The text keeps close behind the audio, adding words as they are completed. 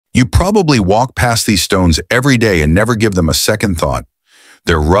You probably walk past these stones every day and never give them a second thought.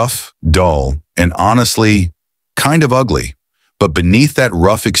 They're rough, dull, and honestly, kind of ugly. But beneath that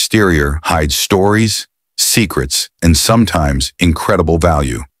rough exterior hides stories, secrets, and sometimes incredible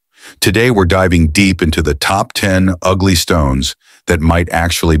value. Today we're diving deep into the top 10 ugly stones that might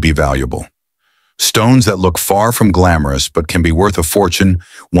actually be valuable. Stones that look far from glamorous but can be worth a fortune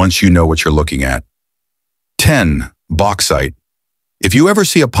once you know what you're looking at. 10. Bauxite. If you ever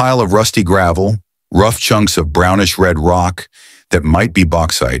see a pile of rusty gravel, rough chunks of brownish-red rock that might be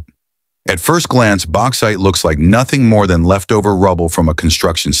bauxite, at first glance, bauxite looks like nothing more than leftover rubble from a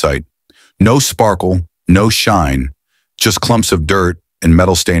construction site. No sparkle, no shine, just clumps of dirt and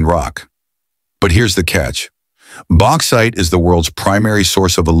metal-stained rock. But here's the catch. Bauxite is the world's primary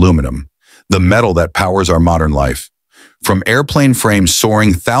source of aluminum, the metal that powers our modern life. From airplane frames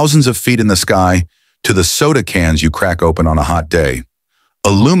soaring thousands of feet in the sky to the soda cans you crack open on a hot day,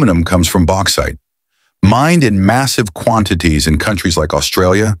 aluminum comes from bauxite. Mined in massive quantities in countries like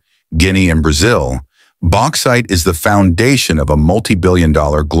Australia, Guinea, and Brazil, bauxite is the foundation of a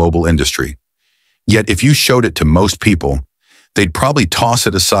multi-billion-dollar global industry. Yet if you showed it to most people, they'd probably toss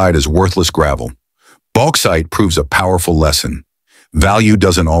it aside as worthless gravel. Bauxite proves a powerful lesson. Value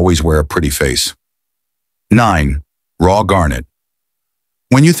doesn't always wear a pretty face. 9. Raw garnet.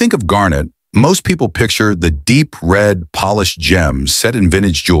 When you think of garnet, most people picture the deep red, polished gems set in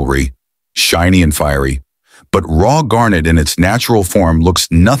vintage jewelry, shiny and fiery. But raw garnet in its natural form looks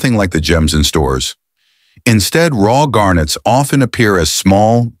nothing like the gems in stores. Instead, raw garnets often appear as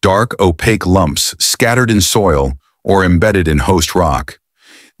small, dark, opaque lumps scattered in soil or embedded in host rock.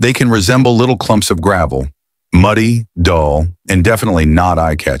 They can resemble little clumps of gravel, muddy, dull, and definitely not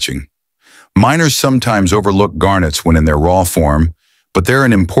eye-catching. Miners sometimes overlook garnets when in their raw form, but they're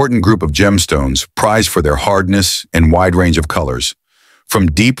an important group of gemstones, prized for their hardness and wide range of colors. From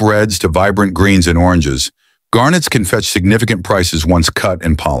deep reds to vibrant greens and oranges, garnets can fetch significant prices once cut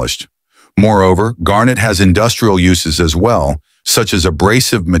and polished. Moreover, garnet has industrial uses as well, such as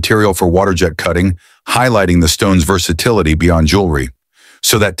abrasive material for water jet cutting, highlighting the stone's versatility beyond jewelry.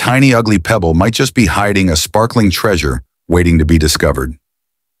 So that tiny ugly pebble might just be hiding a sparkling treasure waiting to be discovered.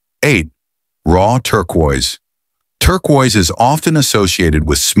 8. Raw turquoise. Turquoise is often associated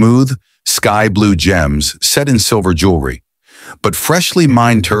with smooth, sky blue gems set in silver jewelry. But freshly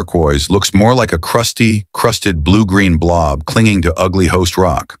mined turquoise looks more like a crusty, crusted blue-green blob clinging to ugly host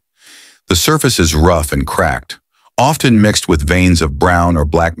rock. The surface is rough and cracked, often mixed with veins of brown or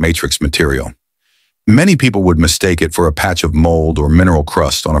black matrix material. Many people would mistake it for a patch of mold or mineral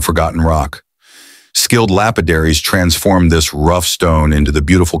crust on a forgotten rock. Skilled lapidaries transform this rough stone into the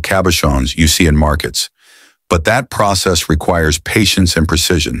beautiful cabochons you see in markets. But that process requires patience and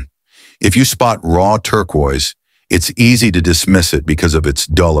precision. If you spot raw turquoise, it's easy to dismiss it because of its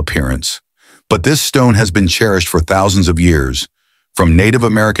dull appearance. But this stone has been cherished for thousands of years, from Native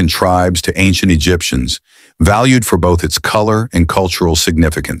American tribes to ancient Egyptians, valued for both its color and cultural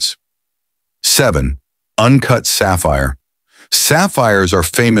significance. 7. Uncut sapphire. Sapphires are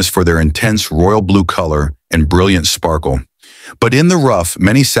famous for their intense royal blue color and brilliant sparkle. But in the rough,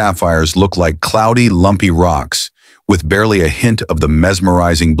 many sapphires look like cloudy, lumpy rocks, with barely a hint of the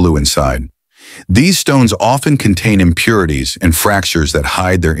mesmerizing blue inside. These stones often contain impurities and fractures that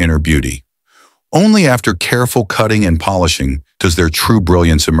hide their inner beauty. Only after careful cutting and polishing does their true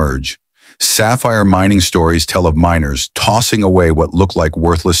brilliance emerge. Sapphire mining stories tell of miners tossing away what look like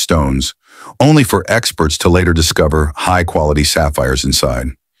worthless stones, only for experts to later discover high-quality sapphires inside.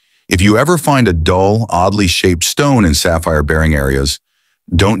 If you ever find a dull, oddly shaped stone in sapphire-bearing areas,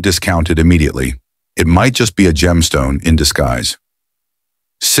 don't discount it immediately. It might just be a gemstone in disguise.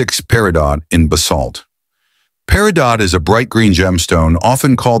 6. Peridot in basalt. Peridot is a bright green gemstone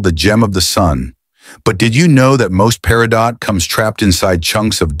often called the gem of the sun. But did you know that most peridot comes trapped inside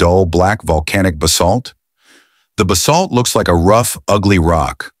chunks of dull black volcanic basalt? The basalt looks like a rough, ugly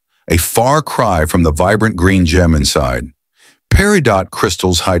rock, a far cry from the vibrant green gem inside. Peridot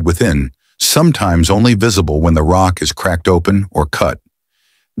crystals hide within, sometimes only visible when the rock is cracked open or cut.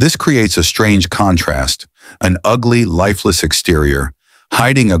 This creates a strange contrast, an ugly, lifeless exterior,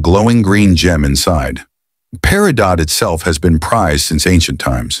 hiding a glowing green gem inside. Peridot itself has been prized since ancient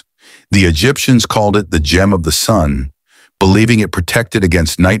times. The Egyptians called it the gem of the sun, believing it protected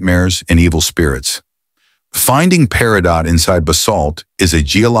against nightmares and evil spirits. Finding peridot inside basalt is a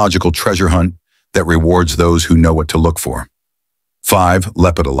geological treasure hunt that rewards those who know what to look for. 5.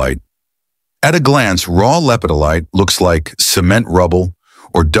 Lepidolite. At a glance, raw lepidolite looks like cement rubble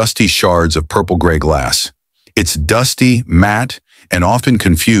or dusty shards of purple-gray glass. It's dusty, matte, and often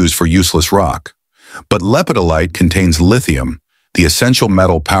confused for useless rock. But lepidolite contains lithium, the essential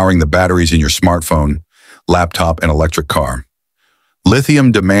metal powering the batteries in your smartphone, laptop, and electric car.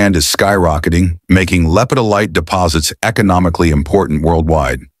 Lithium demand is skyrocketing, making lepidolite deposits economically important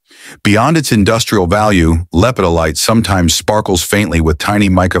worldwide. Beyond its industrial value, lepidolite sometimes sparkles faintly with tiny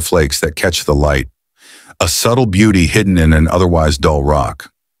mica flakes that catch the light, a subtle beauty hidden in an otherwise dull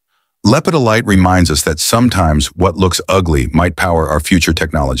rock. Lepidolite reminds us that sometimes what looks ugly might power our future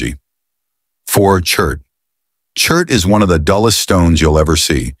technology. 4. Chert. Chert is one of the dullest stones you'll ever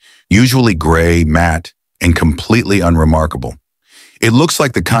see, usually gray, matte, and completely unremarkable. It looks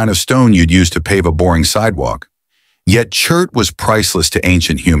like the kind of stone you'd use to pave a boring sidewalk. Yet chert was priceless to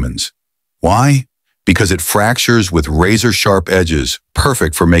ancient humans. Why? Because it fractures with razor-sharp edges,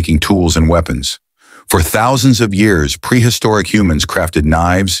 perfect for making tools and weapons. For thousands of years, prehistoric humans crafted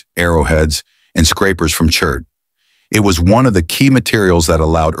knives, arrowheads, and scrapers from chert. It was one of the key materials that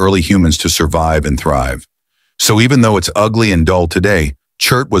allowed early humans to survive and thrive. So even though it's ugly and dull today,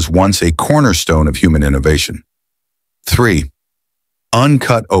 chert was once a cornerstone of human innovation. 3.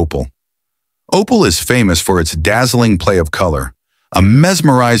 Uncut opal. Opal is famous for its dazzling play of color, a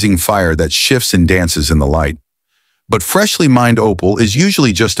mesmerizing fire that shifts and dances in the light. But freshly mined opal is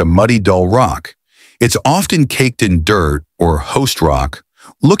usually just a muddy, dull rock. It's often caked in dirt or host rock,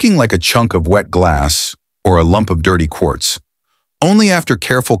 looking like a chunk of wet glass or a lump of dirty quartz. Only after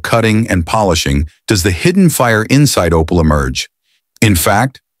careful cutting and polishing does the hidden fire inside opal emerge. In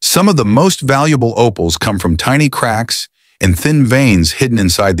fact, some of the most valuable opals come from tiny cracks and thin veins hidden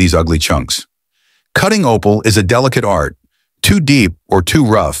inside these ugly chunks. Cutting opal is a delicate art, too deep or too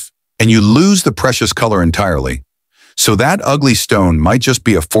rough, and you lose the precious color entirely. So that ugly stone might just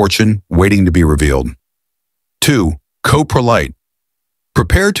be a fortune waiting to be revealed. 2. Coprolite.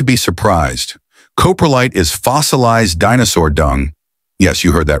 Prepare to be surprised. Coprolite is fossilized dinosaur dung. Yes,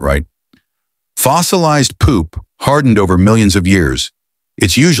 you heard that right. Fossilized poop hardened over millions of years.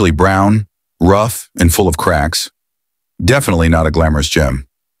 It's usually brown, rough, and full of cracks. Definitely not a glamorous gem.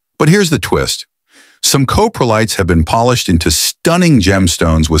 But here's the twist. Some coprolites have been polished into stunning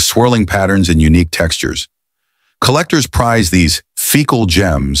gemstones with swirling patterns and unique textures. Collectors prize these fecal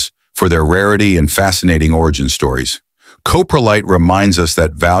gems for their rarity and fascinating origin stories. Coprolite reminds us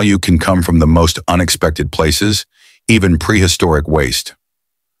that value can come from the most unexpected places, even prehistoric waste.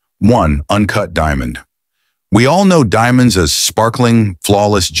 1. Uncut diamond. We all know diamonds as sparkling,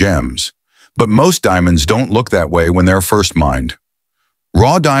 flawless gems, but most diamonds don't look that way when they're first mined.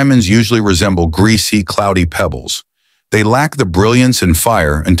 Raw diamonds usually resemble greasy, cloudy pebbles. They lack the brilliance and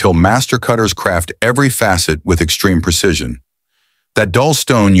fire until master cutters craft every facet with extreme precision. That dull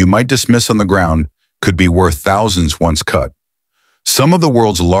stone you might dismiss on the ground could be worth thousands once cut. Some of the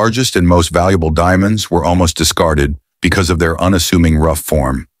world's largest and most valuable diamonds were almost discarded because of their unassuming rough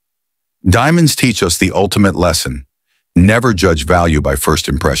form. Diamonds teach us the ultimate lesson: never judge value by first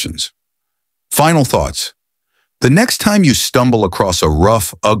impressions. Final thoughts. The next time you stumble across a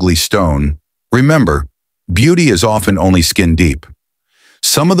rough, ugly stone, remember, beauty is often only skin deep.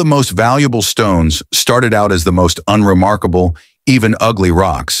 Some of the most valuable stones started out as the most unremarkable, even ugly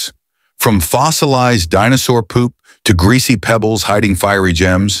rocks. From fossilized dinosaur poop to greasy pebbles hiding fiery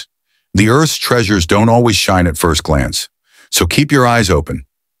gems, the Earth's treasures don't always shine at first glance. So keep your eyes open.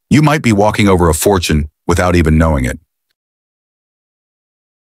 You might be walking over a fortune without even knowing it.